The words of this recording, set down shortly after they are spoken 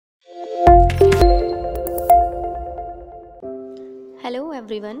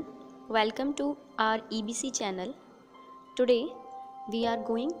everyone, welcome to our EBC channel. Today we are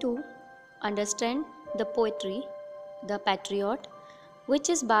going to understand the poetry The Patriot, which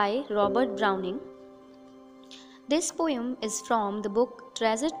is by Robert Browning. This poem is from the book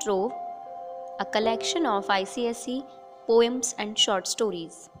Trove, a collection of ICSE poems and short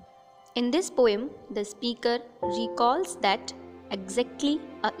stories. In this poem, the speaker recalls that exactly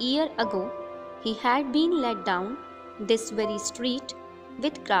a year ago he had been led down this very street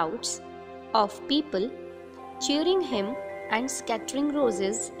with crowds of people cheering him and scattering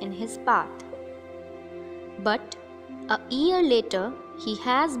roses in his path. But a year later, he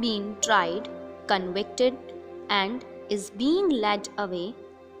has been tried, convicted, and is being led away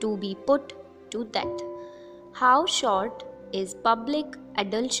to be put to death. How short is public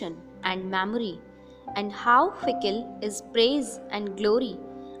adulation and memory, and how fickle is praise and glory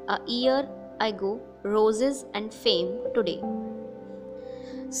a year ago, roses and fame today.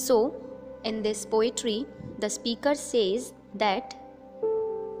 So, in this poetry, the speaker says that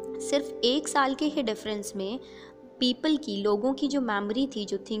सिर्फ एक साल के ही difference में people की, लोगों की जो memory थी,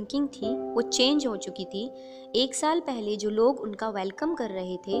 जो थिंकिंग थी, वो चेंज हो चुकी थी। एक साल पहले जो लोग उनका वेलकम कर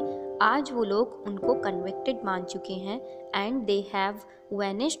रहे थे, आज वो लोग उनको कन्विक्टेड मान चुके हैं and they have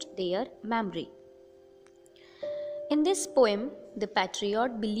vanished there memory. In this poem, the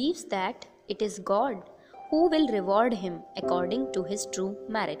patriot believes that it is God who will reward him according to his true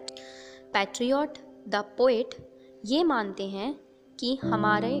merit. Patriot, the poet, ये मानते हैं कि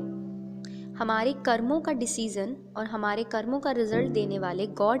हमारे कर्मों का डिसीजन और हमारे कर्मों का रिजल्ट देने वाले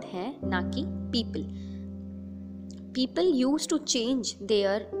गॉड हैं, ना कि people. People used to change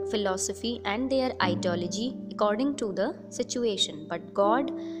their philosophy and their ideology according to the situation, but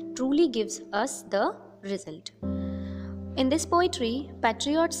God truly gives us the result. In this poetry,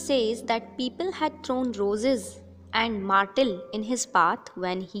 Patriot says that people had thrown roses and myrtle in his path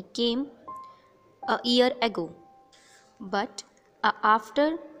when he came a year ago. But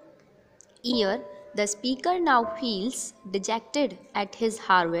after year, the speaker now feels dejected at his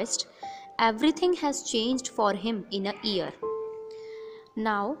harvest. Everything has changed for him in a year.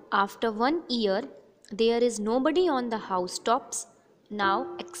 Now, after 1 year, there is nobody on the housetops now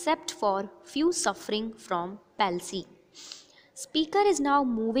except for few suffering from palsy. Speaker is now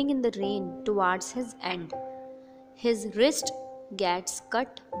moving in the rain towards his end. His wrist gets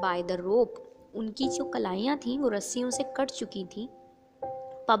cut by the rope. उनकी जो कलाइयाँ थीं वो रस्सियों से cut चुकी थी।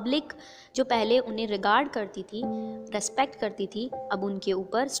 Public जो पहले उन्हें रिगार्ड करती थी, रेस्पेक्ट करती थी, अब उनके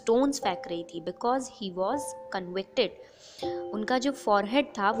ऊपर स्टोन्स फेंक रही थी बिकॉज ही वॉज कन्विक्टेड। उनका जो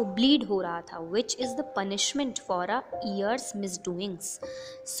फॉरहेड था वो ब्लीड हो रहा था, which is the punishment for a years मिसडूइंग्स।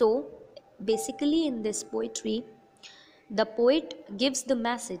 So basically in this poetry the poet gives the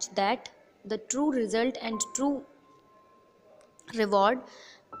message that the true result and true reward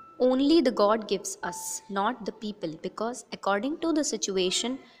only the God gives us, not the people, because according to the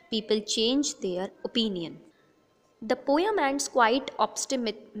situation, people change their opinion. The poem ends quite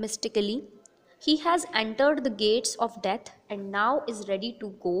optimistically. He has entered the gates of death and now is ready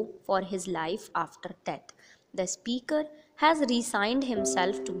to go for his life after death. The speaker has resigned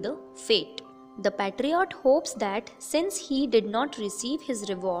himself to the fate. The patriot hopes that since he did not receive his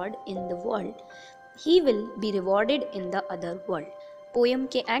reward in the world, he will be rewarded in the other world. Poem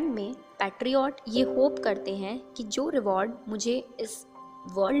के and में patriot ये hope करते हैं कि जो reward मुझे इस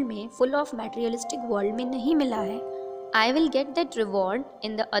world में, फुल ऑफ मैटेरियलिस्टिक वर्ल्ड में नहीं मिला है, I will get that reward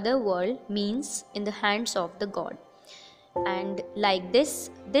in the other world, means in the hands of the God. And like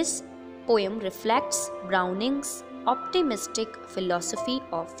this poem reflects ब्राउनिंग्स optimistic philosophy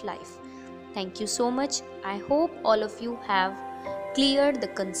of life. Thank you so much. I hope all of you have cleared the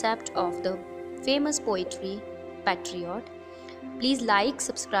concept of the famous poetry Patriot. Please like,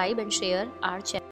 subscribe and share our channel.